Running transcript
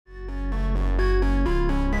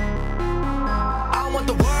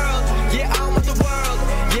want the world. Yeah, I want the world.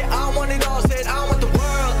 Yeah, I want it all. Said I want the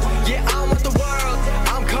world. Yeah, I want the world.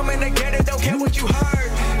 I'm coming to get it. Don't care what you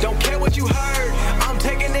heard. Don't care what you heard. I'm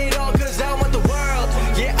taking it all cause I want the world.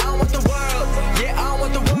 Yeah, I want the world. Yeah, I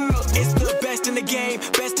want the world. It's the best in the game,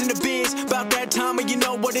 best in the biz. About that time and you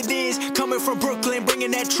know what it is. Coming from Brooklyn, bringing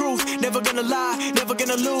that truth. Never gonna lie, never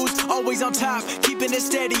gonna lose. Always on top, keeping it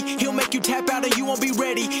steady. He'll make you tap out and you won't be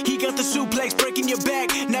ready. He got the suplex breaking your back.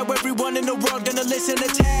 Now everyone in the world gonna listen to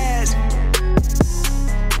Taz.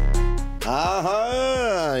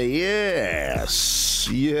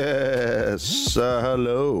 Yes.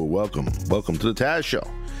 Hello. Welcome to the Taz Show.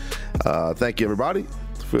 Thank you, everybody,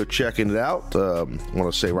 for checking it out. I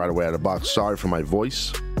want to say right away out of the box, sorry for my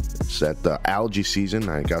voice. It's that allergy season.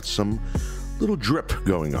 I got some little drip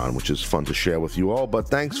going on, which is fun to share with you all. But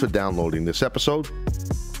thanks for downloading this episode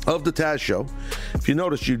of the Taz Show. If you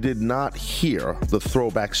noticed, you did not hear the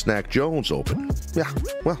Throwback Snack Jones open. Yeah,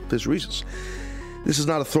 well, there's reasons. This is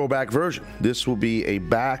not a throwback version. This will be a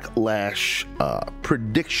Backlash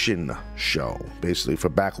prediction show, basically for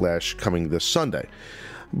Backlash coming this Sunday.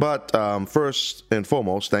 But first and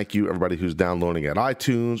foremost, thank you everybody who's downloading at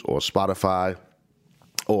iTunes or Spotify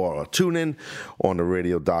or TuneIn on the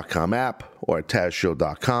radio.com app or at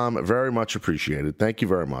TazShow.com. Very much appreciated. Thank you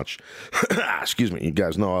very much. Excuse me. You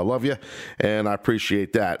guys know I love you, and I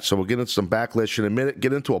appreciate that. So we'll get into some Backlash in a minute,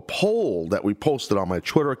 get into a poll that we posted on my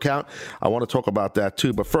Twitter account. I want to talk about that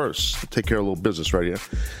too, but first, take care of a little business right here.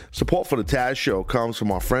 Support for the Taz Show comes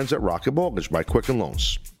from our friends at Rocket Mortgage by Quicken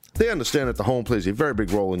Loans. They understand that the home plays a very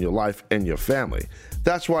big role in your life and your family.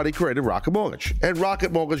 That's why they created Rocket Mortgage. And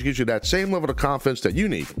Rocket Mortgage gives you that same level of confidence that you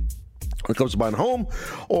need when it comes to buying a home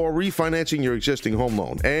or refinancing your existing home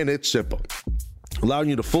loan. And it's simple, allowing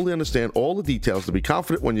you to fully understand all the details to be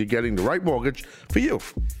confident when you're getting the right mortgage for you.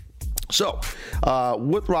 So,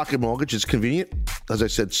 with Rocket Mortgage, it's convenient. As I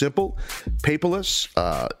said, simple, paperless.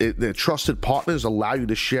 Their trusted partners allow you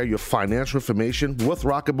to share your financial information with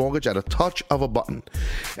Rocket Mortgage at a touch of a button.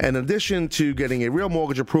 In addition to getting a real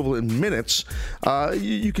mortgage approval in minutes,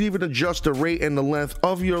 you can even adjust the rate and the length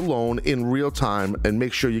of your loan in real time and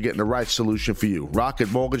make sure you're getting the right solution for you.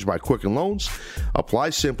 Rocket Mortgage by Quicken Loans. Apply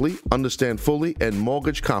simply, understand fully, and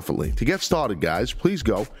mortgage confidently. To get started, guys, please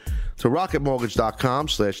go to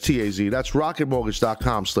rocketmortgage.com/TAZ. That's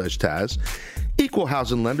rocketmortgage.com/Taz. Equal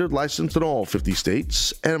housing lender, licensed in all 50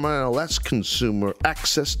 states.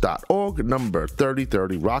 MLSconsumeraccess.org, number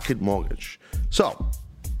 3030, Rocket Mortgage. So,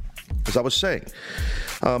 as I was saying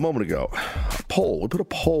a moment ago, a poll. We put a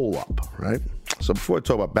poll up, right? So before I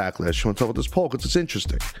talk about Backlash, I want to talk about this poll because it's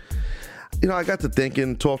interesting. You know, I got to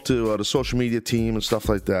thinking, talked to the social media team and stuff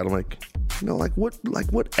like that. I'm like, you know, what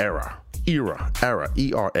era,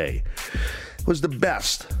 E-R-A, was the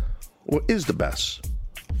best, or is the best,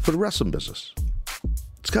 for the wrestling business?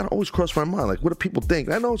 It's kind of always crossed my mind. Like, what do people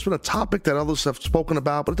think? I know it's been a topic that others have spoken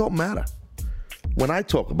about, but it don't matter. When I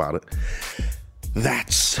talk about it,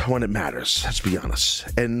 that's when it matters, let's be honest.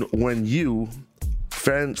 And when you,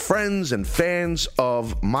 friends and fans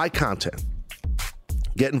of my content,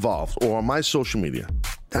 get involved, or on my social media,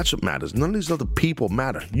 that's what matters. None of these other people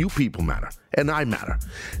matter. You people matter. And I matter.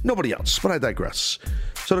 Nobody else. But I digress.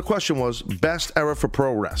 So the question was, best era for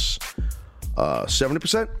pro res.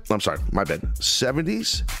 70%? I'm sorry, my bad.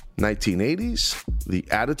 70s, 1980s, the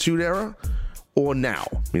Attitude Era, or now,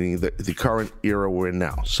 meaning the current era we're in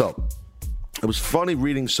now. So it was funny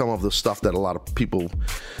reading some of the stuff that a lot of people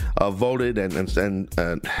voted, and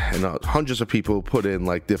hundreds of people put in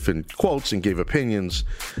like different quotes and gave opinions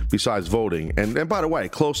besides voting. And by the way,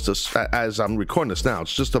 close to, as I'm recording this now,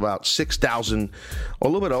 it's just about 6,000, or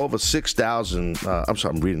a little bit over 6,000. I'm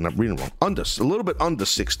sorry, I'm reading wrong. A little bit under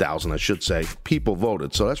 6,000, I should say, people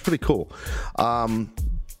voted. So that's pretty cool.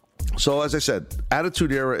 So as I said,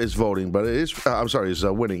 Attitude Era is voting, but is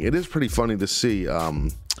winning. It is pretty funny to see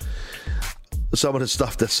some of the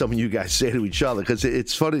stuff that some of you guys say to each other, because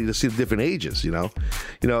it's funny to see the different ages,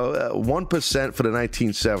 1% for the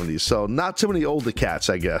 1970s, so not too many older cats,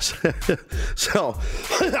 I guess. So,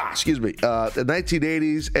 excuse me, the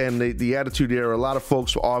 1980s and the Attitude Era, a lot of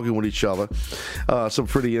folks were arguing with each other, some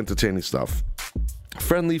pretty entertaining stuff.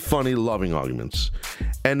 Friendly, funny, loving arguments.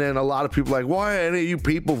 And then a lot of people like, why are any of you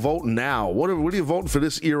people voting now? What are you voting for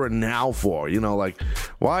this era now for?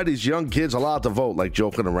 Why are these young kids allowed to vote, like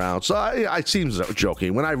joking around? So I seem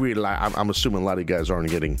joking. When I read it, I'm assuming a lot of you guys aren't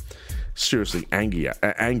getting seriously angry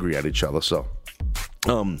at each other. So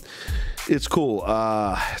it's cool.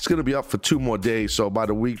 It's going to be up for 2 more days. So by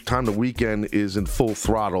the time the weekend is in full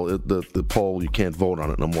throttle, the poll, you can't vote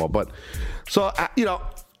on it no more. But so,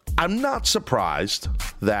 I'm not surprised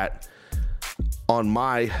that on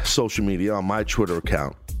my social media, on my Twitter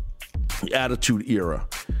account, the Attitude Era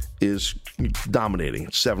is dominating.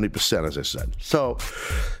 70%, as I said. So,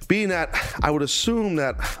 being that, I would assume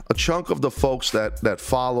that a chunk of the folks that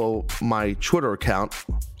follow my Twitter account,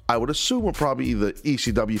 I would assume are probably either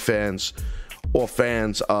ECW fans or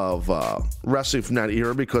fans of wrestling from that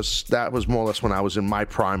era, because that was more or less when I was in my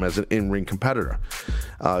prime as an in-ring competitor,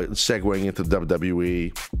 segueing into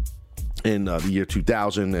WWE in the year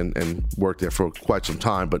 2000 and worked there for quite some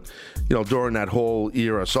time. But, during that whole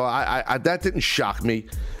era, so I that didn't shock me.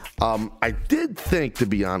 I did think, to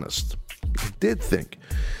be honest, that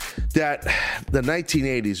the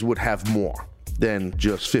 1980s would have more than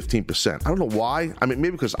just 15%. I don't know why. I mean,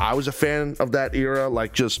 maybe because I was a fan of that era,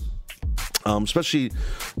 like just especially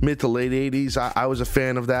mid to late 80s. I was a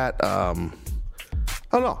fan of that. I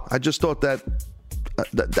don't know. I just thought that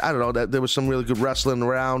I don't know, that there was some really good wrestling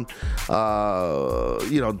around,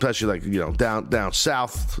 especially like, down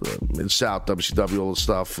south, mid-south, WCW, all the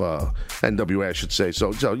stuff, NWA, I should say. So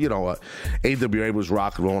AWA was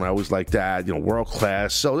rock and roll, and I always liked that, world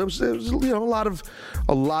class. So there was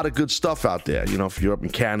a lot of good stuff out there. If you're up in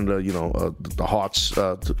Canada, the Hearts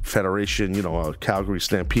Federation, Calgary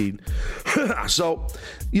Stampede. So,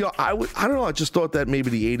 I don't know, I just thought that maybe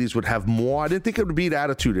the 80s would have more. I didn't think it would be the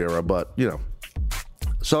Attitude Era, but,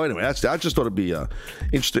 So anyway, I just thought it'd be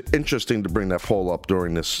interesting to bring that poll up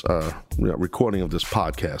during this recording of this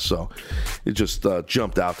podcast. So it just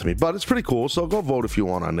jumped out to me, but it's pretty cool. So go vote if you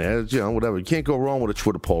want on there. It's, whatever. You can't go wrong with a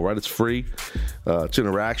Twitter poll, right? It's free. It's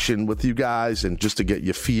interaction with you guys and just to get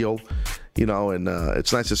your feel, and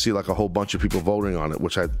it's nice to see like a whole bunch of people voting on it,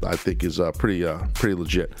 which I think is pretty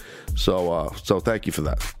legit. So thank you for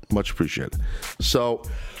that. Much appreciated. So.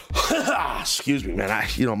 Excuse me, man.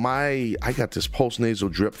 I got this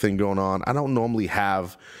postnasal drip thing going on. I don't normally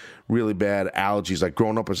have really bad allergies. Like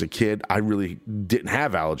growing up as a kid, I really didn't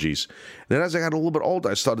have allergies. And then as I got a little bit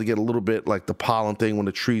older, I started to get a little bit like the pollen thing when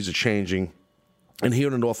the trees are changing. And here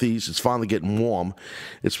in the Northeast, it's finally getting warm.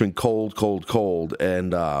 It's been cold,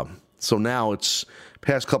 and so now it's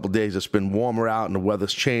past couple of days. It's been warmer out, and the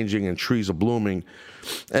weather's changing, and trees are blooming.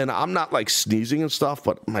 And I'm not like sneezing and stuff,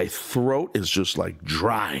 but my throat is just like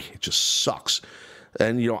dry. It just sucks.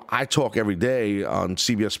 And, I talk every day on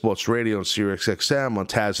CBS Sports Radio and Sirius XM on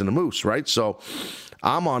Taz and the Moose, right? So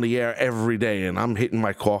I'm on the air every day, and I'm hitting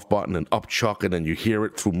my cough button and upchucking, and you hear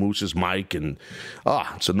it through Moose's mic, and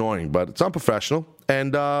it's annoying, but it's unprofessional.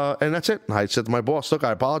 And that's it. I said to my boss, look,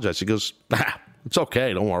 I apologize. He goes, it's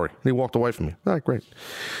okay, don't worry. And he walked away from me. All right, great.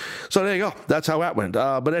 So there you go. That's how that went.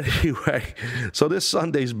 But anyway, so this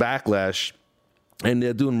Sunday's Backlash, and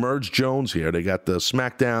they're doing Merge Jones here. They got the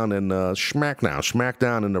SmackDown and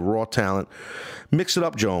SmackDown and the Raw talent. Mix it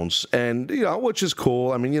up Jones, and, which is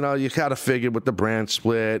cool. I mean, you kind of figured with the brand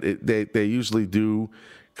split, they usually do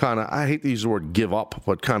kind of, I hate to use the word give up,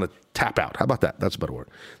 but kind of tap out. How about that? That's a better word.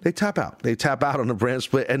 They tap out. They tap out on the brand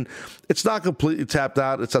split, and it's not completely tapped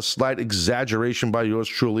out. It's a slight exaggeration by yours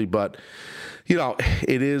truly, but,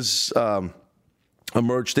 it is a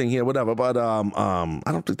merge thing here, whatever. But I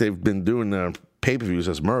don't think they've been doing their pay-per-views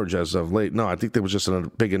as merge as of late. No, I think there was just a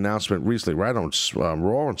big announcement recently, right, on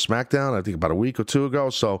Raw and SmackDown, I think about a week or two ago.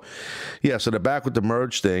 So, yeah, so they're back with the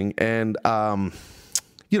merge thing, and,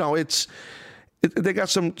 they got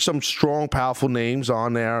some strong, powerful names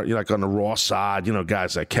on there, like on the Raw side,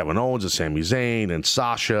 guys like Kevin Owens and Sami Zayn and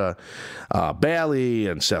Sasha, Bayley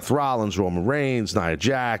and Seth Rollins, Roman Reigns, Nia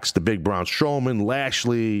Jax, the Big Braun Strowman,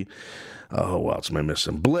 Lashley, who else am I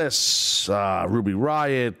missing? Bliss, Ruby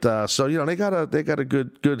Riott. So they got a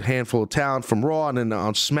good handful of talent from Raw, and then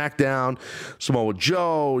on SmackDown, Samoa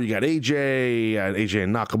Joe. You got AJ and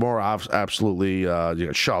Nakamura. Absolutely. You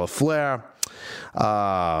got Charlotte Flair. Who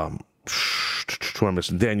am I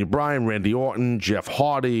missing? Daniel Bryan, Randy Orton, Jeff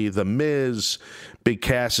Hardy, The Miz. Big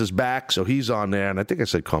Cass is back, so he's on there, and I think I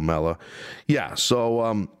said Carmella. Yeah.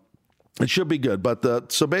 So. It should be good,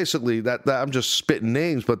 but so basically that I'm just spitting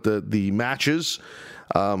names, but the matches,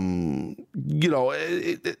 it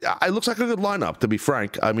looks like a good lineup, to be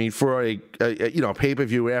frank. I mean, for a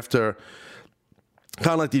pay-per-view after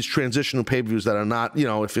kind of like these transitional pay-per-views that are not,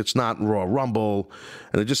 if it's not Royal Rumble,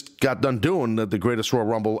 and they just got done doing the greatest Royal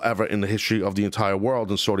Rumble ever in the history of the entire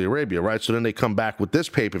world in Saudi Arabia, right? So then they come back with this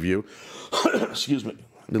pay-per-view. Excuse me,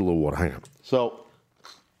 need a little water. Hang on. So,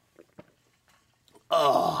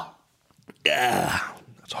 yeah,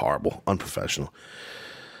 that's horrible, unprofessional.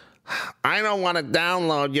 I don't want to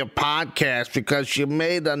download your podcast because you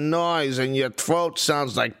made a noise and your throat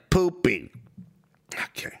sounds like poopy.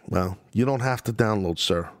 Okay, well, you don't have to download,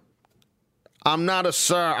 sir. I'm not a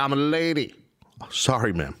sir, I'm a lady. Oh,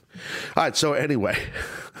 sorry, ma'am. All right, so anyway,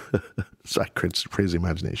 Sorry, crazy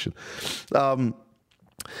imagination.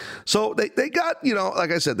 So they got,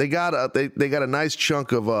 like I said, they got a nice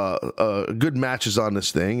chunk of good matches on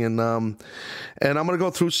this thing, and I'm gonna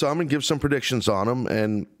go through some and give some predictions on them.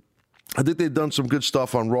 And I think they've done some good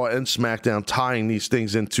stuff on Raw and SmackDown, tying these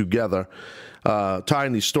things in together,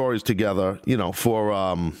 tying these stories together, for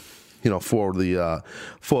the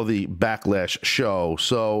Backlash show.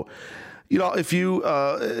 So, if you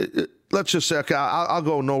let's just say, okay, I'll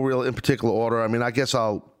go no real in particular order. I mean, I guess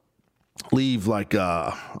I'll leave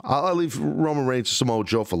I'll leave Roman Reigns and Samoa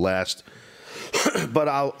Joe for last. But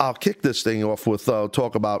I'll kick this thing off with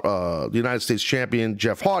talk about the United States champion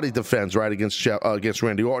Jeff Hardy defends right against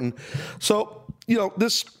Randy Orton. So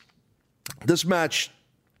this match,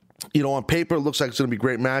 on paper looks like it's going to be a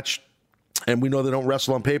great match, and we know they don't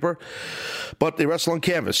wrestle on paper, but they wrestle on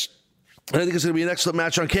canvas. And I think it's going to be an excellent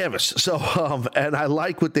match on canvas. So and I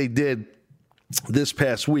like what they did this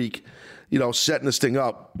past week, setting this thing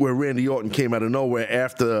up where Randy Orton came out of nowhere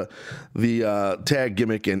after the tag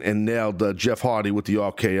gimmick and nailed Jeff Hardy with the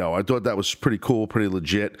RKO. I thought that was pretty cool, pretty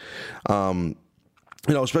legit.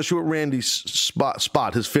 Especially with Randy's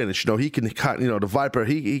spot, his finish. He can cut, the Viper,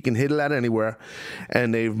 he can hit it at anywhere.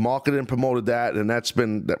 And they've marketed and promoted that. And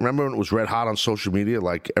remember when it was red hot on social media?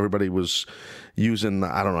 Like everybody was using,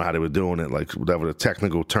 I don't know how they were doing it, like whatever the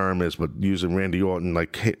technical term is, but using Randy Orton,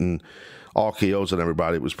 like hitting RKOs on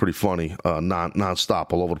everybody. It was pretty funny,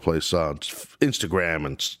 non-stop all over the place, Instagram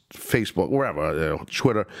and Facebook, wherever,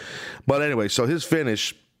 Twitter. But anyway, so his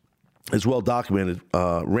finish is well documented.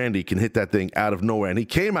 Randy can hit that thing out of nowhere, and he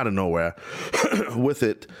came out of nowhere with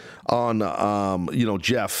it on,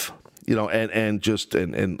 Jeff, and just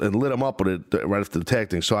and lit him up with it right after the tag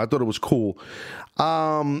thing. So I thought it was cool.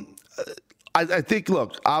 I think,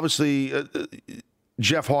 look, obviously,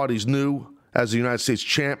 Jeff Hardy's new as the United States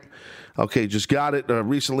champ. Okay, just got it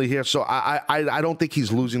recently here. So I don't think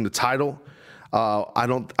he's losing the title. I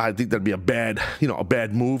think that'd be a bad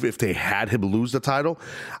move if they had him lose the title.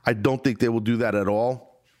 I don't think they will do that at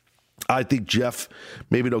all. I think Jeff,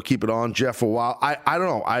 maybe they'll keep it on Jeff for a while. I don't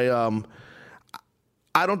know.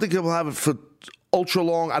 I don't think he'll have it for ultra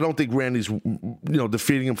long. I don't think Randy's,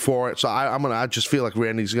 defeating him for it. So I just feel like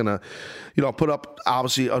Randy's gonna, put up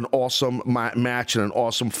obviously an awesome match and an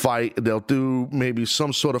awesome fight. They'll do maybe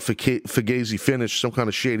some sort of fugazi finish, some kind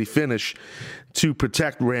of shady finish to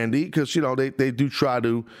protect Randy, because they do try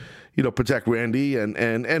to, protect Randy,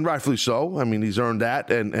 and rightfully so. I mean, he's earned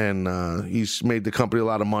that, and he's made the company a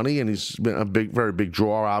lot of money, and he's been a very big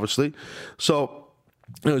draw, obviously. So.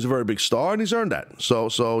 He's a very big star, and he's earned that. So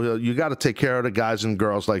you got to take care of the guys and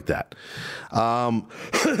girls like that.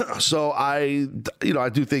 So I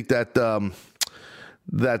do think that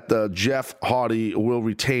Jeff Hardy will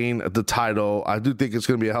retain the title. I do think it's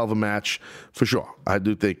going to be a hell of a match for sure. I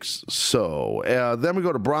do think so. Then we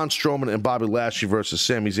go to Braun Strowman and Bobby Lashley versus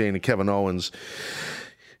Sami Zayn and Kevin Owens.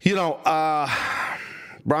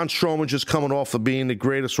 Braun Strowman just coming off of being the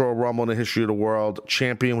greatest Royal Rumble in the history of the world,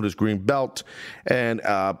 champion with his green belt, and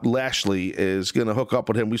Lashley is going to hook up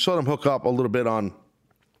with him. We saw them hook up a little bit on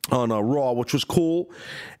Raw, which was cool,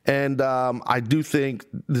 and I do think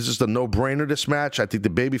this is the no-brainer, this match. I think the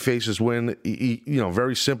babyfaces win,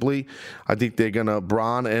 very simply. I think they're going to,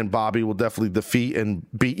 Braun and Bobby will definitely defeat and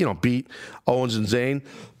beat Owens and Zayn.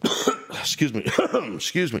 Excuse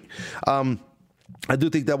me. I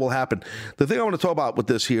do think that will happen. The thing I want to talk about with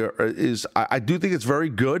this here is I do think it's very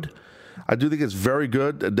good. I do think it's very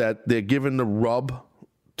good that they're giving the rub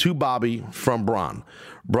to Bobby from Braun.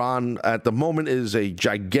 Braun at the moment is a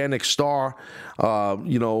gigantic star.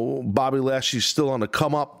 Bobby Lashley's still on the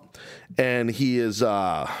come up, and he is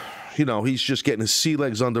he's just getting his sea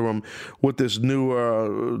legs under him with this newer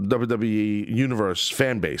WWE Universe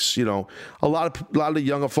fan base. A lot of the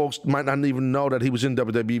younger folks might not even know that he was in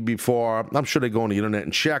WWE before. I'm sure they go on the internet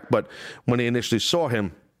and check, but when they initially saw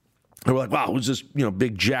him, they were like, wow, who's this,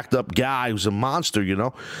 big jacked up guy who's a monster,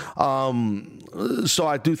 So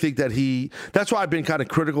I do think that that's why I've been kind of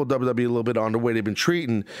critical of WWE a little bit on the way they've been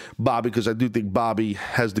treating Bobby, because I do think Bobby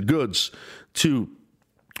has the goods to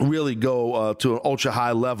really go to an ultra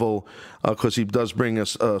high level, because he does bring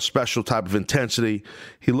us a special type of intensity.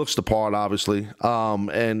 He looks the part, obviously,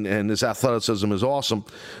 and his athleticism is awesome.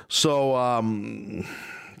 So,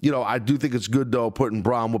 I do think it's good, though, putting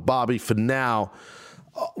Braun with Bobby for now.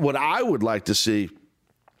 What I would like to see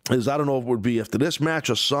is, I don't know if it would be after this match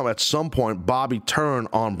or at some point, Bobby turn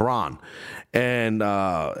on Braun and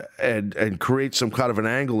create some kind of an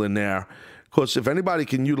angle in there. Because if anybody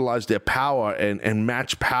can utilize their power and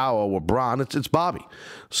match power with Braun, it's Bobby.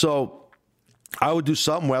 So I would do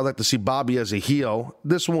something where I'd like to see Bobby as a heel.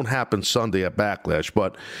 This won't happen Sunday at Backlash,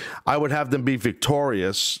 but I would have them be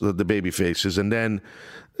victorious, the baby faces, and then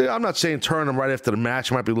I'm not saying turn them right after the match.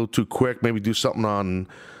 It might be a little too quick. Maybe do something on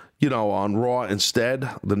Raw instead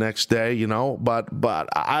the next day, But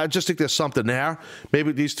I just think there's something there.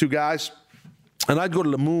 Maybe these two guys. And I'd go to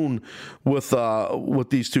the moon with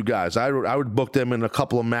these two guys. I would book them in a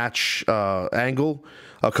couple of match angle,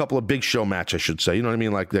 a couple of big show match, I should say. You know what I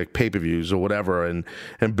mean, like pay-per-views or whatever, and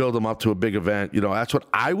build them up to a big event. That's what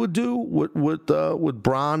I would do with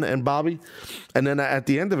Braun and Bobby. And then at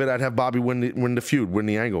the end of it, I'd have Bobby win the feud, win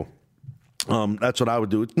the angle. That's what I would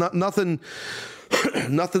do. It's nothing.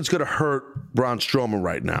 Nothing's going to hurt Braun Strowman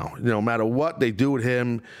right now. No matter what they do with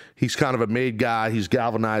him, he's kind of a made guy. He's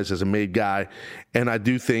galvanized as a made guy, and I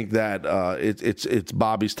do think that it's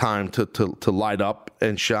Bobby's time to light up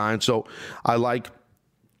and shine. So I like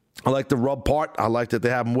the rub part. I like that they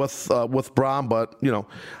have him with Braun, but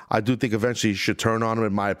I do think eventually he should turn on him,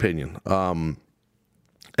 in my opinion. And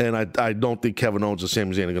I don't think Kevin Owens or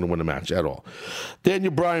Sami Zayn are going to win the match at all.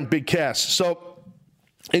 Daniel Bryan, Big Cass. So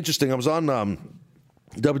interesting. I was on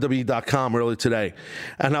WWE.com earlier today,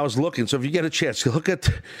 and I was looking. So if you get a chance, look at.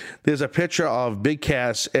 There's a picture of Big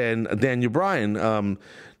Cass and Daniel Bryan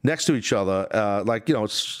next to each other.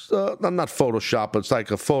 It's not Photoshop, but it's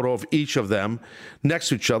like a photo of each of them next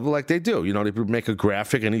to each other, like they do. They make a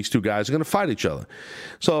graphic, and these two guys are going to fight each other.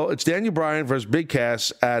 So it's Daniel Bryan versus Big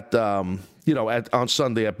Cass at on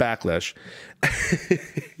Sunday at Backlash.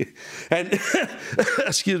 And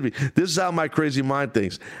excuse me, this is how my crazy mind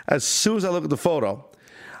thinks. As soon as I look at the photo,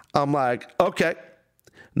 I'm like, okay,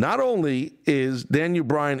 not only is Daniel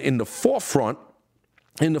Bryan in the forefront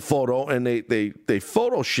in the photo, and they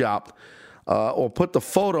photoshopped or put the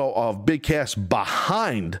photo of Big Cass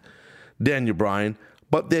behind Daniel Bryan,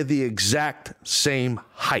 but they're the exact same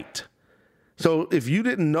height. So if you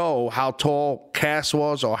didn't know how tall Cass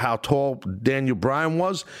was or how tall Daniel Bryan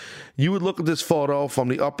was, you would look at this photo from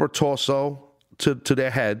the upper torso to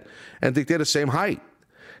their head and think they're the same height.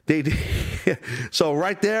 So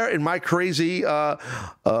right there in my crazy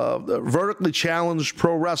vertically challenged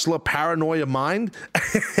pro wrestler paranoia mind,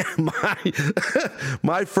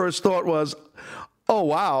 my first thought was, oh,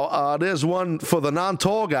 wow, there's one for the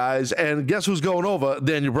non-tall guys, and guess who's going over?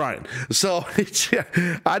 Daniel Bryan. So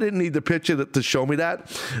I didn't need the picture to show me that,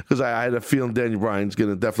 because I had a feeling Daniel Bryan's going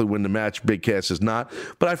to definitely win the match. Big Cass is not.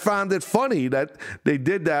 But I found it funny that they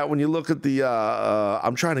did that when you look at the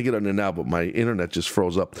I'm trying to get on there now, but my internet just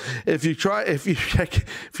froze up. If you check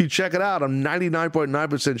it out, I'm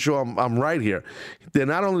 99.9% sure I'm right here. They're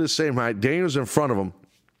not only the same height. Daniel's in front of him,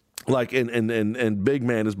 and Big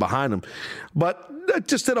Man is behind him, but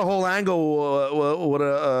just did a whole angle with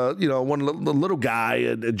the little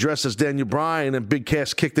guy dressed as Daniel Bryan, and Big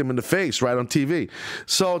Cass kicked him in the face right on TV.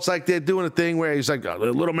 So it's like they're doing a thing where he's like,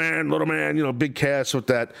 little man, Big Cass with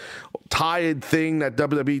that tired thing that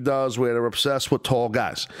WWE does where they're obsessed with tall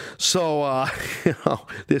guys. So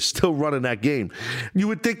they're still running that game. You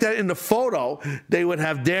would think that in the photo they would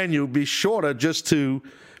have Daniel be shorter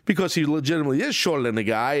because he legitimately is shorter than the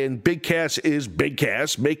guy, and Big Cass is Big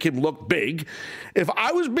Cass, make him look big. If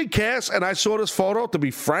I was Big Cass and I saw this photo, to be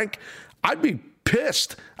frank, I'd be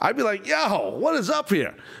pissed. I'd be like, yo, what is up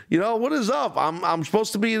here? What is up? I'm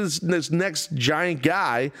supposed to be this next giant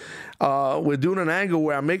guy. We're doing an angle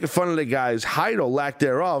where I'm making fun of the guy's height or lack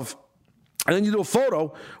thereof, and then you do a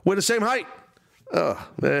photo, we're the same height. Oh,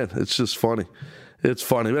 man, it's just funny. It's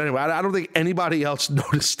funny. But anyway, I don't think anybody else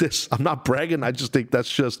noticed this. I'm not bragging. I just think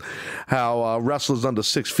that's just how wrestlers under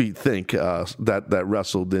 6 feet think that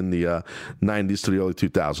wrestled in the 90s to the early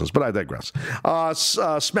 2000s. But I digress.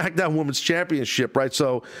 SmackDown Women's Championship, right?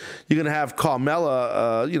 So you're going to have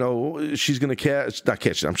Carmella, she's going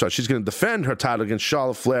to she's going to defend her title against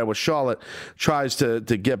Charlotte Flair, where Charlotte tries to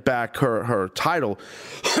get back her title.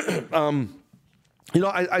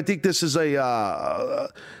 I think this is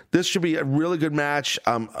this should be a really good match.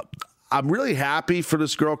 I'm really happy for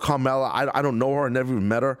this girl, Carmella. I don't know her. I never even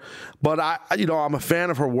met her. But, I'm a fan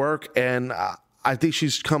of her work, and I think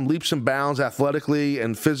she's come leaps and bounds athletically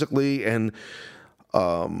and physically and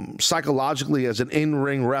psychologically as an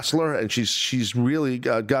in-ring wrestler, and she's really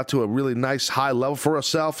got to a really nice high level for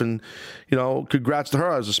herself. And congrats to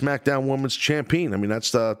her as a SmackDown Women's Champion. I mean,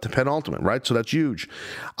 that's the penultimate, right? So that's huge.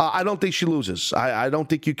 I don't think she loses. I don't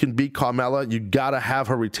think you can beat Carmella. You got to have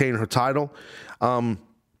her retain her title.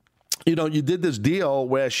 You did this deal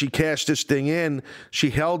where she cashed this thing in.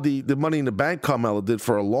 She held the Money in the Bank, Carmella did,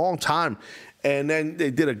 for a long time. And then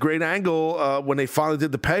they did a great angle when they finally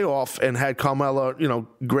did the payoff and had Carmella,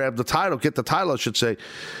 grab the title, get the title, I should say.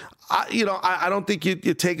 I don't think you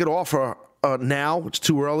take it off her now. It's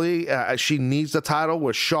too early. She needs the title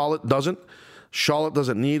where Charlotte doesn't. Charlotte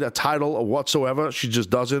doesn't need a title whatsoever. She just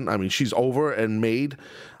doesn't. I mean, she's over and made.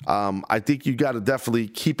 I think you got to definitely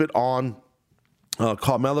keep it on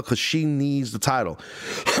Carmella because she needs the title.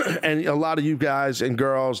 And a lot of you guys and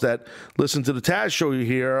girls that listen to the Taz show you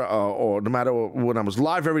here, or no matter when I was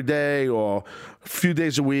live every day or a few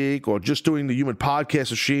days a week or just doing the Human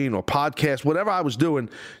Podcast Machine or podcast, whatever I was doing,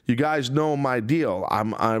 you guys know my deal.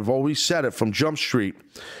 I've always said it from Jump Street.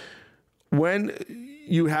 When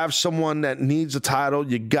you have someone that needs a title,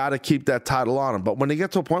 you got to keep that title on them. But when they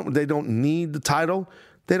get to a point where they don't need the title,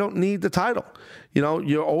 they don't need the title. You know,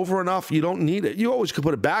 you're over enough. You don't need it. You always could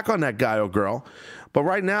put it back on that guy or girl. But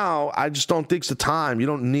right now, I just don't think it's the time. You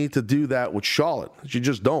don't need to do that with Charlotte. You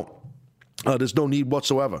just don't. There's no need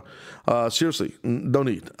whatsoever. Seriously, no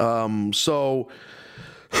need. So,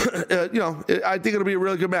 you know, I think it'll be a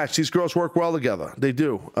really good match. These girls work well together. They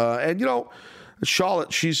do. And, you know,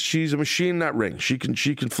 Charlotte, she's a machine in that ring. She can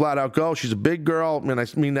flat out go. She's a big girl. I mean, I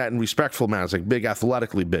mean that in respectful manners, like big,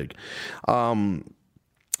 athletically big.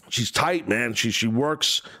 She's tight, man. She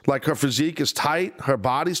works like her physique is tight, her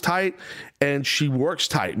body's tight, and she works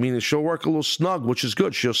tight, meaning she'll work a little snug, which is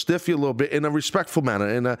good. She'll stiff you a little bit in a respectful manner,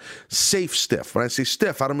 in a safe stiff. When I say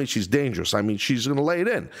stiff, I don't mean she's dangerous. I mean she's going to lay it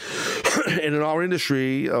in. And in our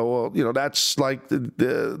industry, well, you know, that's like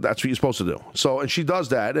that's what you're supposed to do. So, and she does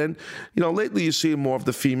that. And, you know, lately you see more of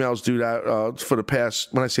the females do that for the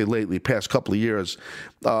past, when I say lately, past couple of years,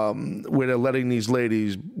 where they're letting these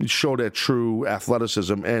ladies show their true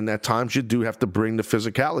athleticism. And at times you do have to bring the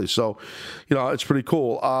physicality. So, you know, it's pretty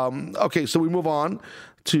cool. Okay, so we move on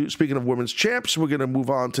to, speaking of women's champs, we're going to move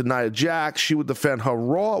on to Nia Jax. She would defend her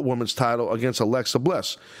Raw women's title against Alexa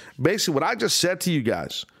Bliss. Basically, what I just said to you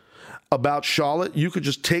guys about Charlotte, you could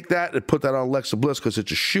just take that and put that on Alexa Bliss because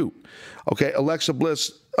it's a shoot. Okay, Alexa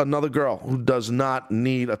Bliss, another girl who does not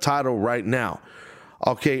need a title right now.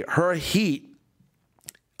 Okay, her heat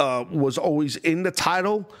was always in the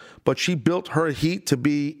title, but she built her heat to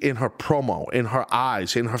be in her promo, in her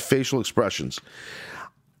eyes, in her facial expressions.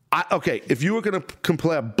 Okay, if you were going to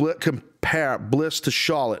compare Bliss to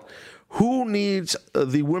Charlotte, who needs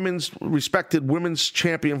the respected women's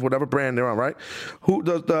champion, whatever brand they're on, right? Who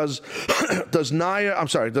does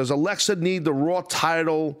Alexa need the Raw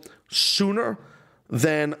title sooner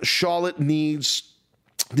than Charlotte needs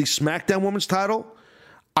the SmackDown women's title?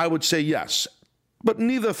 I would say yes, but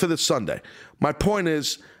neither for this Sunday. My point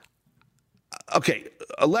is, okay,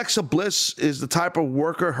 Alexa Bliss is the type of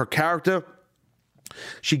worker, her character,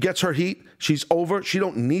 she gets her heat. She's over. She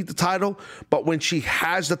don't need the title. But when she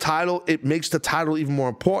has the title, it makes the title even more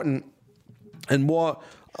important and more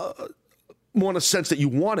in the sense that you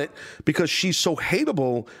want it because she's so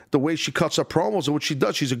hateable the way she cuts her promos and what she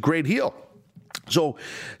does. She's a great heel. So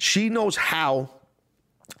she knows how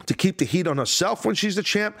to keep the heat on herself when she's the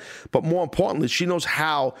champ, but more importantly, she knows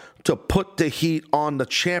how to put the heat on the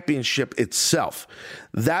championship itself.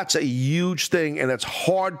 That's a huge thing, and it's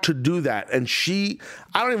hard to do that. And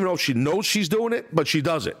I don't even know if she knows she's doing it, but she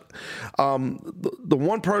does it. The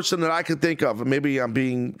one person that I can think of, and maybe I'm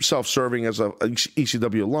being self-serving as a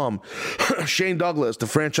ECW alum, Shane Douglas, the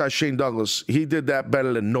franchise Shane Douglas, he did that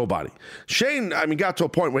better than nobody. Shane, I mean, got to a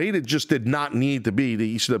point where he just did not need to be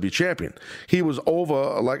the ECW champion. He was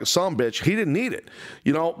over like a son bitch. He didn't need it,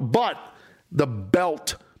 you know, but the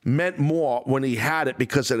belt meant more when he had it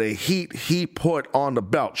because of the heat he put on the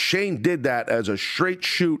belt. Shane did that as a straight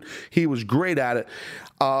shoot. He was great at it.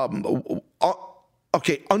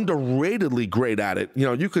 Underratedly great at it. You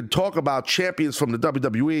know, you could talk about champions from the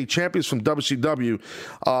WWE, champions from WCW,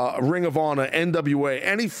 Ring of Honor, NWA,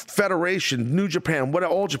 any federation, New Japan,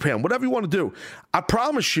 whatever, All Japan, whatever you want to do. I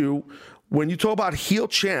promise you, when you talk about heel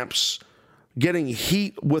champs getting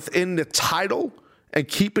heat within the title and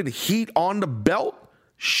keeping heat on the belt,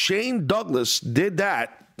 Shane Douglas did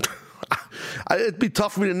that. It'd be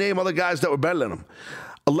tough for me to name other guys that were better than him.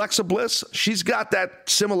 Alexa Bliss, she's got that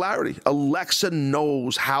similarity. Alexa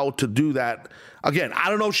knows how to do that. Again,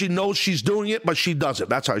 I don't know if she knows she's doing it, but she does it.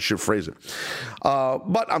 That's how I should phrase it.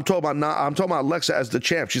 But I'm talking about Alexa as the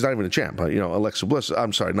champ. She's not even a champ. You know, Alexa Bliss.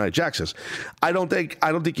 I'm sorry, Nia Jax is. I don't think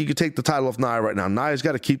you can take the title off Nia right now. Nia's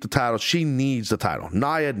got to keep the title. She needs the title.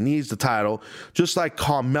 Nia needs the title, just like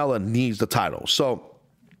Carmella needs the title. So,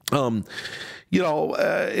 you know,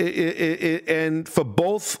 and for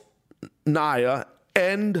both Nia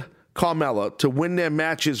and Carmella to win their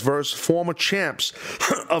matches versus former champs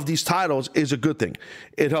of these titles is a good thing.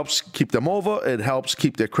 It helps keep them over. It helps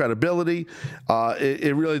keep their credibility.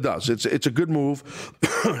 It really does. It's a good move,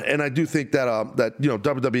 and I do think that you know,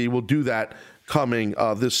 WWE will do that coming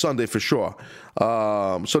this Sunday for sure.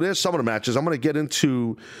 So there's some of the matches. I'm going to get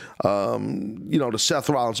into, the Seth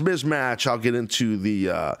Rollins Miz match. I'll get into the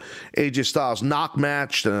AJ Styles knock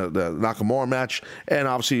match, the Nakamura match, and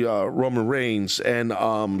obviously Roman Reigns and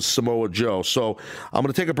Samoa Joe. So I'm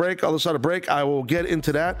going to take a break. Other side of break, I will get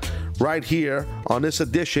into that right here on this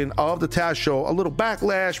edition of the Taz Show. A little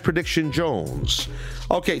Backlash Prediction Jones.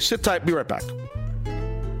 Okay, sit tight. Be right back.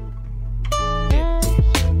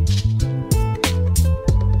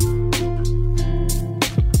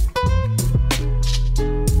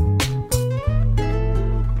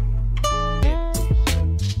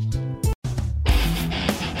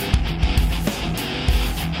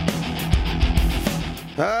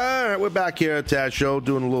 All right, we're back here at Taz Show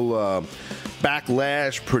doing a little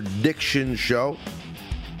Backlash Prediction Show.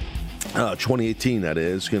 2018, that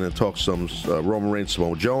is. Going to talk some Roman Reigns,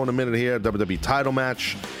 Samoa Joe in a minute here. WWE title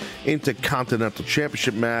match, Intercontinental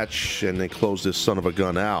Championship match, and then close this son of a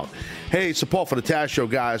gun out. Hey, support for the Taz Show,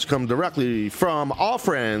 guys, come directly from our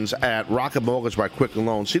friends at Rocket Mortgage by Quicken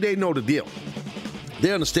Loans. See, they know the deal.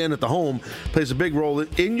 They understand that the home plays a big role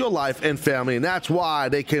in your life and family, and that's why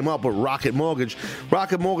they came up with Rocket Mortgage.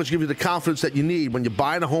 Rocket Mortgage gives you the confidence that you need when you're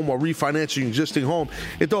buying a home or refinancing your existing home.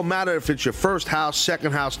 It don't matter if it's your first house,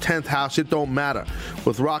 second house, 10th house. It don't matter.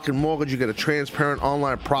 With Rocket Mortgage, you get a transparent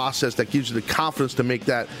online process that gives you the confidence to make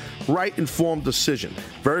that right, informed decision.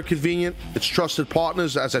 Very convenient. Its trusted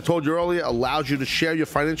partners, as I told you earlier, allows you to share your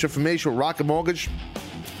financial information with Rocket Mortgage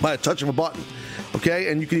by a touch of a button.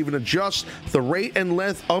 Okay, and you can even adjust the rate and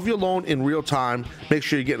length of your loan in real time. Make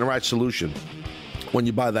sure you're getting the right solution when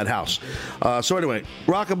you buy that house. So anyway,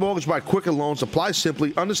 Rocket Mortgage by Quicken Loans. Apply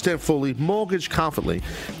simply, understand fully, mortgage confidently.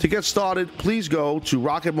 To get started, please go to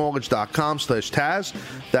rocketmortgage.com/Taz.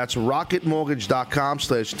 That's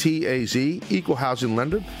rocketmortgage.com/TAZ. Equal housing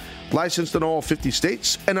lender. Licensed in all 50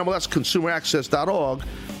 states. NMLSconsumeraccess.org.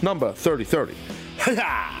 Number 3030.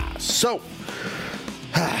 So,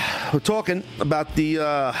 we're talking about the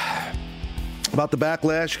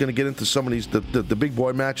Backlash. Going to get into some of these the big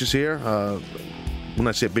boy matches here. When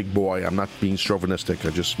I say big boy, I'm not being chauvinistic. I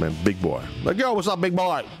just meant big boy. Like, yo, what's up, big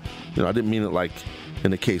boy? You know, I didn't mean it like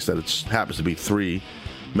in the case that it happens to be 3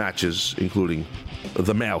 matches, including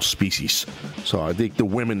the male species. So I think the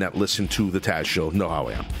women that listen to the Taz Show know how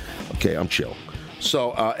I am. Okay, I'm chill.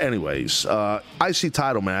 So, anyways, IC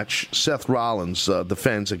title match. Seth Rollins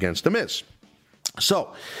defends against The Miz.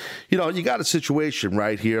 So, you got a situation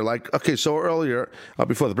right here. Like, okay, so earlier,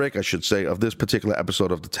 before the break, I should say, of this particular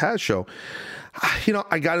episode of the Taz Show,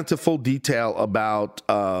 I got into full detail about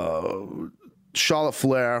Charlotte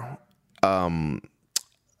Flair,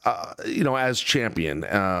 as champion,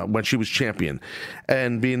 when she was champion,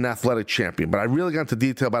 and being an athletic champion. But I really got into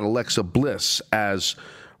detail about Alexa Bliss as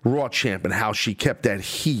Raw champ and how she kept that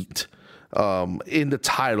heat in the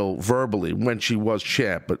title verbally when she was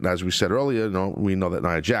champ. But as we said earlier, we know that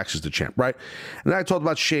Nia Jax is the champ, right? And I talked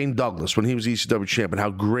about Shane Douglas when he was ECW champ and how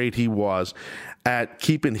great he was at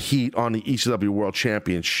keeping heat on the ECW World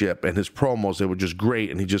Championship, and his promos, they were just great,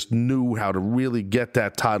 and he just knew how to really get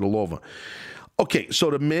that title over. Okay, so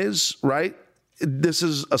The Miz, right? This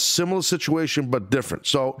is a similar situation but different.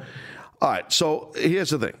 So, all right, so here's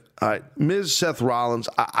the thing. All right, Miz, Seth Rollins,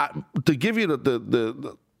 to give you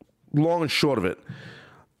the long and short of it,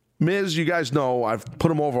 Miz, you guys know, I've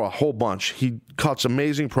put him over a whole bunch. He cuts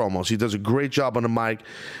amazing promos. He does a great job on the mic.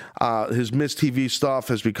 His Miz TV stuff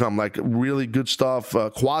has become like really good stuff,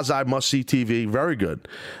 quasi must-see TV, very good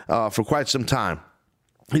for quite some time.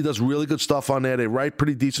 He does really good stuff on there. They write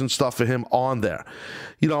pretty decent stuff for him on there.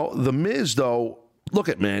 The Miz, though, look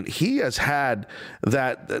at, man, he has had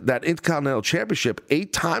that Intercontinental Championship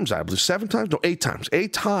 8 times, I believe, 7 times? No, 8 times.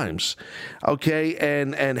 8 times, okay,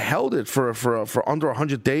 and held it for under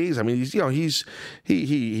 100 days. I mean, he main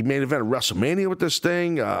evented WrestleMania with this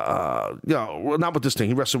thing. Not with this thing.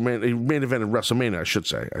 He main evented WrestleMania, I should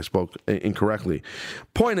say. I spoke incorrectly.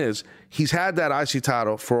 Point is, he's had that IC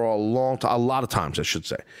title for a lot of times, I should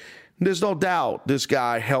say. There's no doubt this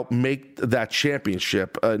guy helped make that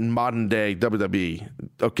championship in modern-day WWE.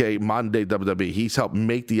 Okay, modern-day WWE. He's helped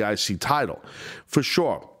make the IC title, for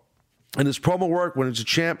sure. And his promo work, when he's a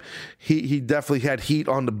champ, he definitely had heat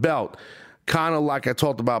on the belt. Kind of like I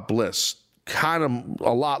talked about Bliss. Kind of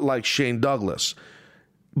a lot like Shane Douglas.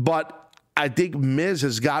 But I think Miz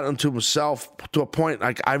has gotten to himself to a point,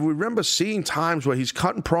 like I remember seeing times where he's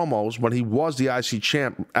cutting promos when he was the IC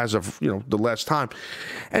champ as of, the last time.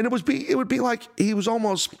 And it would be like he was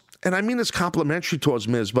almost, and I mean this complimentary towards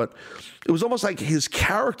Miz, but it was almost like his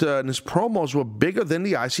character and his promos were bigger than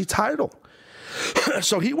the IC title.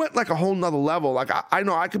 So he went like a whole nother level. Like I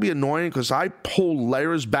know I could be annoying because I pull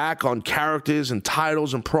layers back on characters and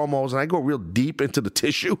titles and promos, and I go real deep into the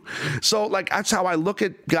tissue. So like that's how I look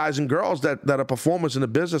at guys and girls that are performers in the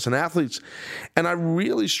business and athletes. And I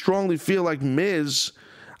really strongly feel like Miz,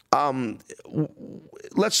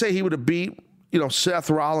 let's say he would have beat, Seth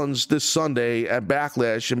Rollins this Sunday at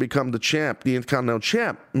Backlash and become the champ, the Intercontinental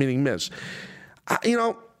champ, meaning Miz.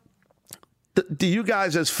 Do you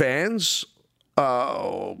guys as fans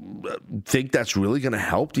think that's really going to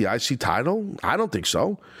help the IC title? I don't think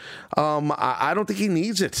so. I don't think he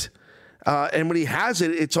needs it. And when he has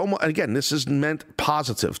it, it's almost, again, this is meant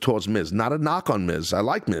positive towards Miz, not a knock on Miz. I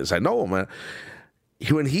like Miz. I know him.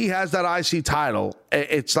 When he has that IC title,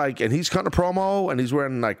 it's like, and he's cutting a promo, and he's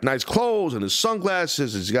wearing like nice clothes and his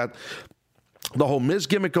sunglasses. He's got the whole Miz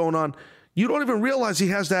gimmick going on. You don't even realize he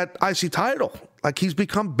has that IC title. Like he's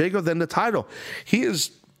become bigger than the title. He is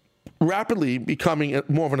rapidly becoming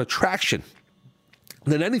more of an attraction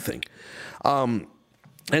than anything. And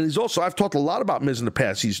he's also, I've talked a lot about Miz in the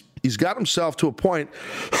past. He's got himself to a point,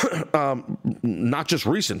 not just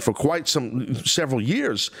recent, for quite several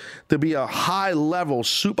years, to be a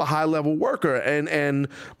super high level worker and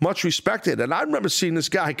much respected. And I remember seeing this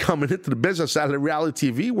guy coming into the business out of the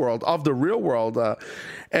reality TV world, of the real world,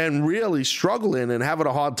 and really struggling and having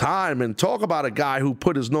a hard time. And talk about a guy who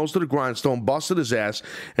put his nose to the grindstone, busted his ass,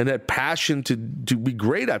 and had passion to be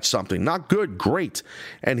great at something. Not good, great.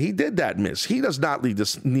 And he did that, Miz. He does not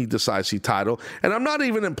need this IC title. And I'm not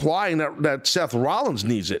even implying that Seth Rollins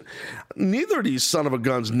needs it. Neither of these son of a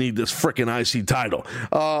guns need this freaking IC title.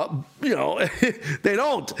 They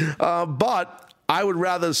don't. But I would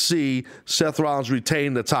rather see Seth Rollins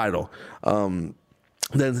retain the title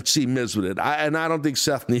than see Miz with it. And I don't think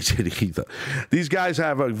Seth needs it either. These guys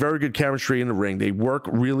have a very good chemistry in the ring. They work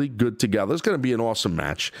really good together. It's going to be an awesome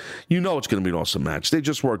match. It's going to be an awesome match. They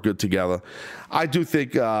just work good together. I do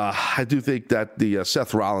think that the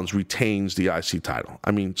Seth Rollins retains the IC title.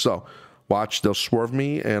 So watch, they'll swerve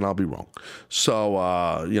me and I'll be wrong. So,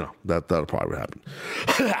 that'll probably happen.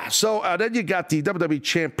 So then you got the WWE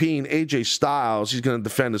champion AJ Styles. He's going to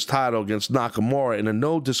defend his title against Nakamura in a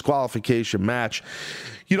no disqualification match.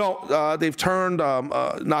 They've turned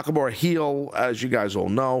Nakamura heel, as you guys all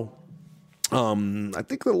know. I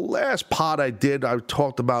think the last pod I did, I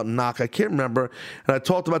talked about I can't remember, and I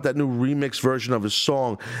talked about that new remix version of his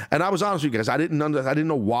song. And I was honest with you guys, I didn't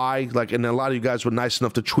know why. And a lot of you guys were nice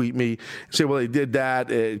enough to tweet me and say, well, they did that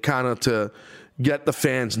kind of to get the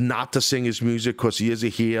fans not to sing his music because he is a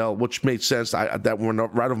heel, which made sense. That went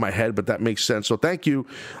right over my head, but that makes sense. So thank you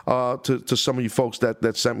to some of you folks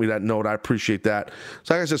that sent me that note. I appreciate that.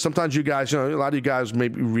 So like I said, sometimes you guys, a lot of you guys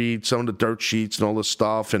maybe read some of the dirt sheets and all this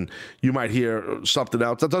stuff, and you might hear something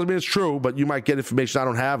else. That doesn't mean it's true, but you might get information I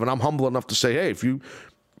don't have, and I'm humble enough to say, hey,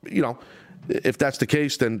 if that's the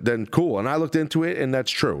case, then cool. And I looked into it, and that's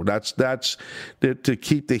true. That's to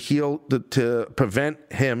keep the heel, to prevent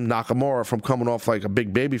him, Nakamura, from coming off like a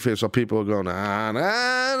big baby face, so people are going,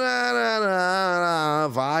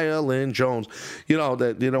 Violin Jones.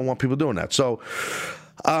 That they don't want people doing that. So,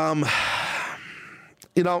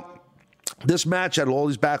 this match, out of all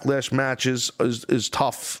these Backlash matches, is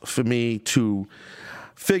tough for me to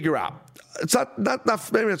figure out. It's not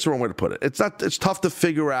maybe that's the wrong way to put it. It's tough to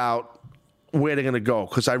figure out where they're going to go,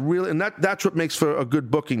 because that's what makes for a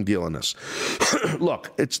good booking deal in this.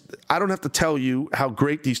 Look, I don't have to tell you how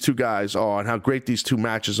great these two guys are and how great these two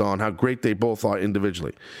matches are and how great they both are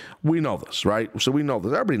individually. We know this, right? So we know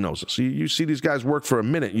this. Everybody knows this. You see these guys work for a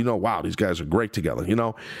minute, wow, these guys are great together.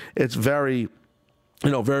 It's very,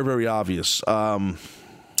 very, very obvious. I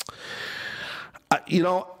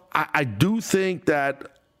do think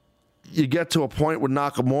that you get to a point with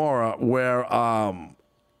Nakamura where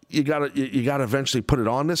you gotta eventually put it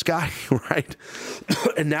on this guy, right?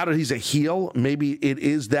 And now that he's a heel, maybe it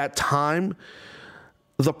is that time.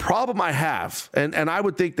 The problem I have, and I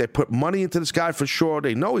would think they put money into this guy for sure.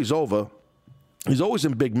 They know he's over. He's always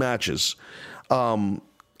in big matches. All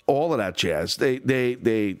of that jazz. They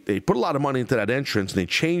put a lot of money into that entrance, and they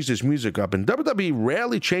changed his music up. And WWE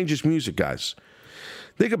rarely changes music, guys.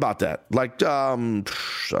 Think about that. Like Randy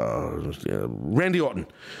Orton.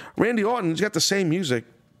 Randy Orton's got the same music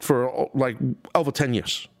for like over 10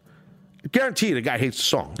 years. Guaranteed the guy hates the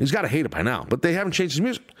song. He's got to hate it by now, but they haven't changed his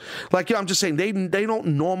music. I'm just saying, they don't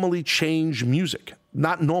normally change music.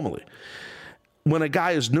 Not normally. When a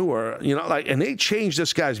guy is newer, and they change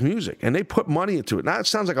this guy's music, and they put money into it. Now, it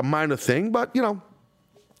sounds like a minor thing, but,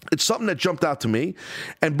 it's something that jumped out to me.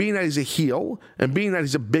 And being that he's a heel, and being that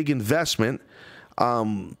he's a big investment,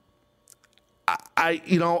 I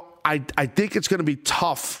think it's going to be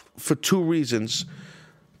tough for two reasons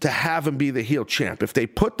to have him be the heel champ. If they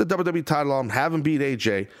put the WWE title on him, have him beat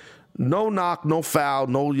AJ, no knock, no foul,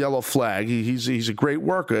 no yellow flag. He's a great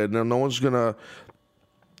worker, and no one's going to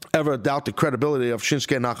ever doubt the credibility of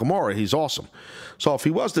Shinsuke Nakamura. He's awesome. So if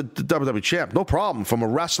he was the WWE champ, no problem from a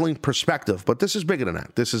wrestling perspective. But this is bigger than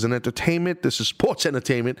that. This is an entertainment. This is sports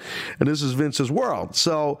entertainment. And this is Vince's world.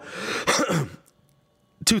 So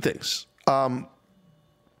two things. I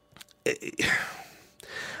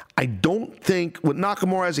don't think with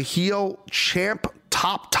Nakamura as a heel champ,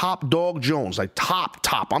 top dog Jones, like top.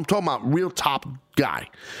 I'm talking about real top guy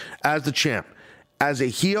as the champ. As a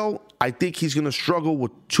heel, I think he's going to struggle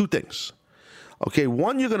with two things. Okay,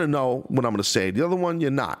 one, you're going to know what I'm going to say. The other one,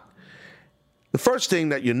 you're not. The first thing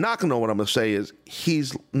that you're not going to know what I'm going to say is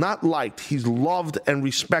he's not liked. He's loved and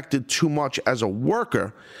respected too much as a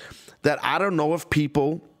worker that I don't know if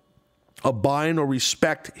people are buying or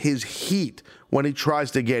respect his heat when he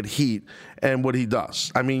tries to get heat and what he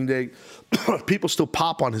does. I mean, people still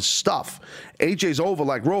pop on his stuff. AJ's over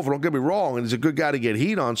like Rover, don't get me wrong, and he's a good guy to get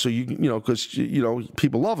heat on, so because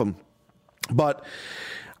people love him. But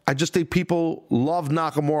I just think people love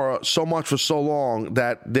Nakamura so much for so long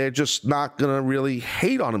that they're just not going to really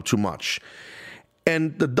hate on him too much.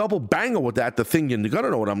 And the double banger with that, the thing you're going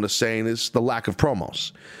to know what I'm going to say, is the lack of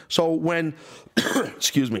promos. So when,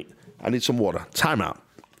 excuse me, I need some water. Time out.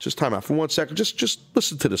 Just time out for 1 second. Just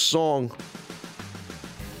listen to the song.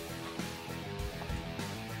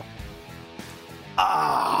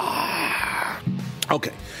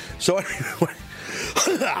 Okay. So anyway,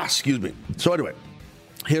 excuse me. So anyway,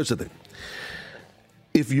 here's the thing.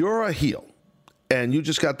 If you're a heel and you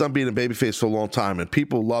just got done being a babyface for a long time and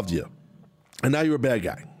people loved you, and now you're a bad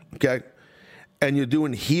guy, okay? And you're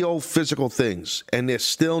doing heel physical things and they're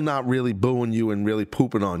still not really booing you and really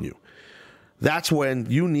pooping on you, that's when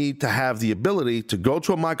you need to have the ability to go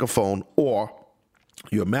to a microphone, or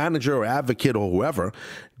your manager or advocate or whoever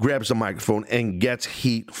grabs the microphone and gets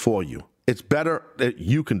heat for you. It's better that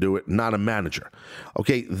you can do it, not a manager.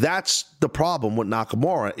 Okay, that's the problem with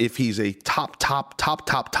Nakamura if he's a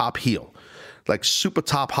top heel, like super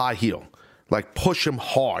top high heel, like push him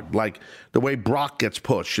hard, like the way Brock gets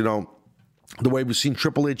pushed, the way we've seen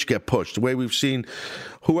Triple H get pushed, the way we've seen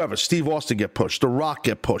whoever, Steve Austin get pushed, The Rock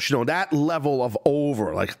get pushed, that level of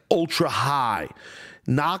over, like ultra high.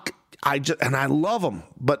 And I love him,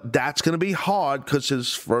 but that's going to be hard because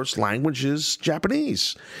his first language is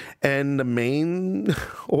Japanese, and the main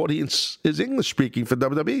audience is English speaking for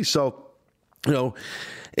WWE. So,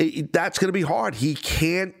 that's going to be hard. He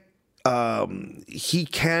can't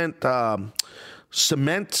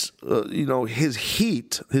cement, his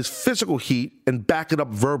heat, his physical heat, and back it up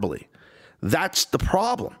verbally. That's the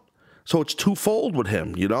problem. So it's twofold with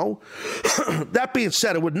him, That being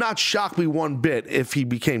said, it would not shock me one bit if he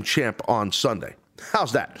became champ on Sunday.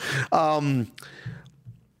 How's that? I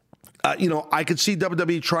could see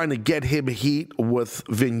WWE trying to get him heat with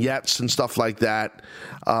vignettes and stuff like that.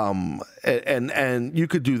 And you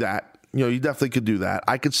could do that. You definitely could do that.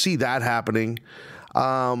 I could see that happening.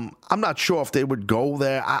 I'm not sure if they would go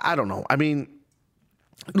there. I don't know. I mean,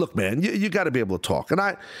 look, man, you got to be able to talk. And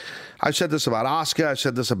I said this about Asuka. I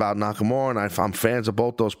said this about Nakamura, and I'm fans of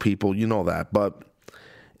both those people. You know that. But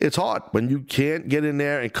it's hard. When you can't get in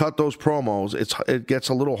there and cut those promos, it gets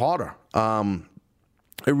a little harder.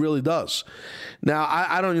 It really does. Now,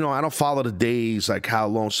 I don't follow the days, like how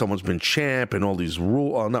long someone's been champ and all these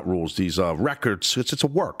these records. It's a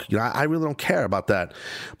work. I really don't care about that.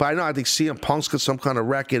 But I think CM Punk's got some kind of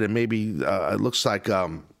record, and maybe it looks like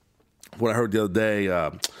what I heard the other day,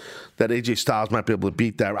 that AJ Styles might be able to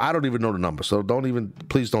beat that. I don't even know the number, so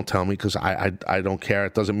please don't tell me, because I don't care.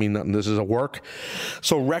 It doesn't mean nothing. This is a work.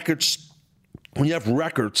 So records. When you have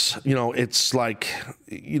records, it's like,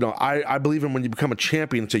 I believe in when you become a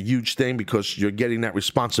champion, it's a huge thing because you're getting that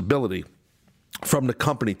responsibility from the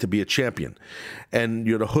company to be a champion. And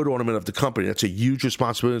you're the hood ornament of the company. That's a huge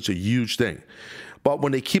responsibility. It's a huge thing. But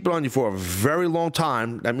when they keep it on you for a very long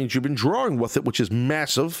time, that means you've been drawing with it, which is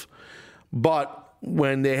massive. But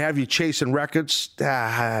when they have you chasing records,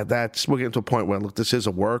 we're getting to a point where, look, this is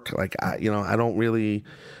a work. Like, I don't really...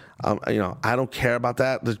 I don't care about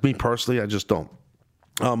that. That's me personally. I just don't.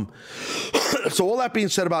 So all that being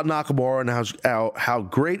said about Nakamura and how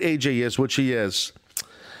great AJ is, which he is,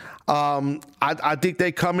 I think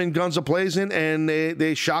they come in guns a-blazing and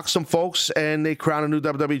they shock some folks and they crown a new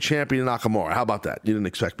WWE champion, Nakamura. How about that? You didn't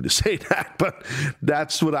expect me to say that, but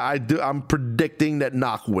that's what I do. I'm predicting that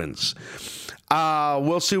Nak wins.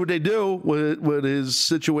 We'll see what they do with his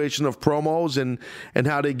situation of promos and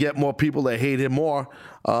how they get more people that hate him more.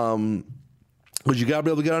 Because you got to be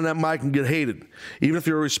able to get on that mic and get hated. Even if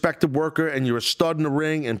you're a respected worker and you're a stud in the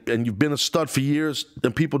ring and you've been a stud for years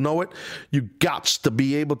and people know it, you got to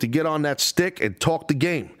be able to get on that stick and talk the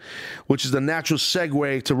game, which is the natural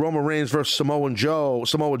segue to Roman Reigns versus Samoa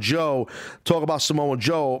Joe. Talk about Samoa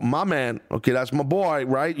Joe. My man, okay, that's my boy,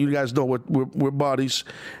 right? You guys know we're buddies.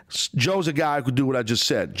 Joe's a guy who could do what I just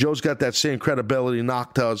said. Joe's got that same credibility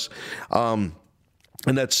Knock does.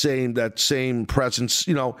 And that same presence,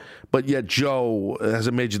 but yet Joe has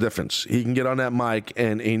a major difference. He can get on that mic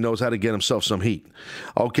and he knows how to get himself some heat.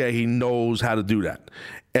 Okay, he knows how to do that,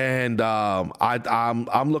 and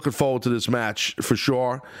I'm looking forward to this match for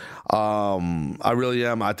sure. I really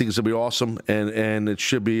am. I think it's gonna be awesome, and it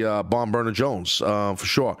should be Bomb Burner Jones for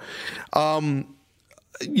sure.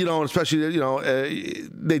 Especially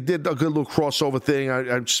they did a good little crossover thing.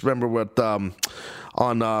 I just remember what.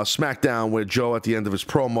 On SmackDown, where Joe at the end of his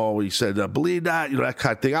promo, he said, "Believe that," that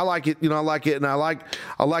kind of thing. I like it, and I like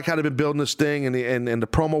how they've been building this thing, and the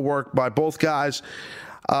promo work by both guys.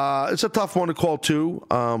 It's a tough one to call too.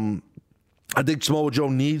 I think Samoa Joe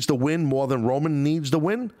needs the win more than Roman needs the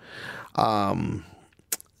win.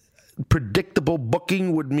 Predictable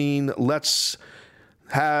booking would mean let's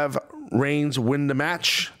have Reigns win the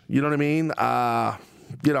match. You know what I mean?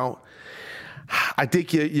 I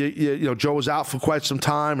think Joe was out for quite some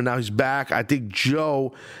time, and now he's back. I think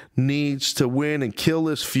Joe needs to win and kill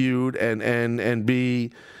this feud and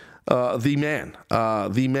be the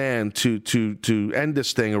man to end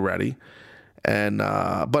this thing already. And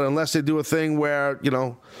but unless they do a thing where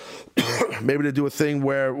maybe they do a thing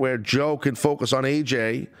where Joe can focus on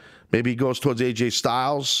AJ, maybe he goes towards AJ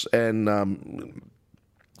Styles, and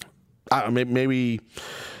maybe.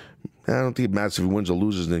 I don't think it matters if he wins or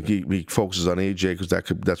loses. Then he focuses on AJ because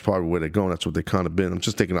that's probably where they're going. That's what they kind of been. I'm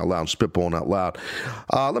just thinking out loud, spitballing out loud.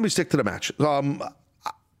 Let me stick to the match. All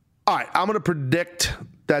right, I'm going to predict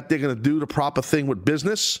that they're going to do the proper thing with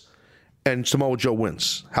business, and Samoa Joe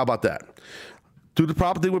wins. How about that? Do the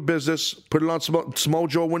proper thing with business. Put it on Samoa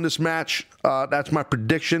Joe win this match. That's my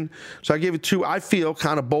prediction. So I gave it two, I feel,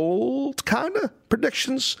 kind of bold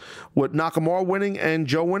predictions with Nakamura winning and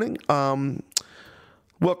Joe winning.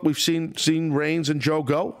 Look, we've seen Reigns and Joe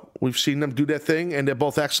go. We've seen them do their thing, and they're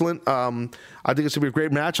both excellent. I think it's going to be a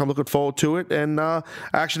great match. I'm looking forward to it, and I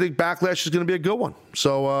actually think Backlash is going to be a good one.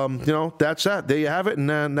 So, that's that. There you have it,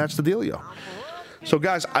 and that's the dealio. So,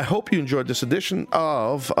 guys, I hope you enjoyed this edition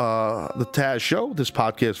of the Taz Show, this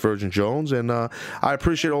podcast, Virgin Jones, and I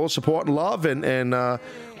appreciate all the support and love, and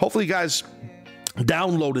hopefully you guys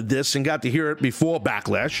downloaded this and got to hear it before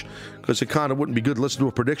Backlash, because it kind of wouldn't be good to listen to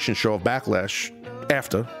a prediction show of Backlash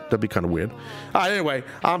after. That'd be kind of weird. All right, anyway,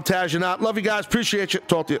 I'm Taz and out. Love you guys. Appreciate you.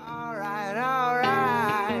 Talk to you. All right.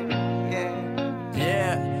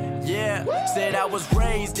 Yeah. Said I was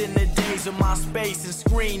raised in the days of MySpace and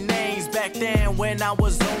screen names. Back then when I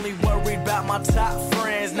was only worried about my top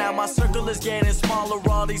friends. Now my circle is getting smaller.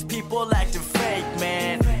 All these people acting fake,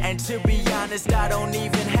 man. And to be honest, I don't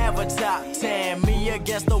even have a top 10. Me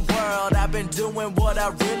against the world. I've been doing what I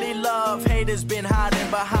really love. Haters been hiding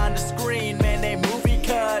behind the screen, man. They movie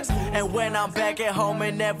cuts. And when I'm back at home,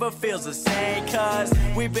 it never feels the same. Cause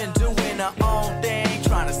we've been doing our own thing,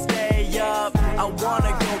 trying to stay up. I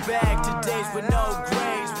wanna go back to days with no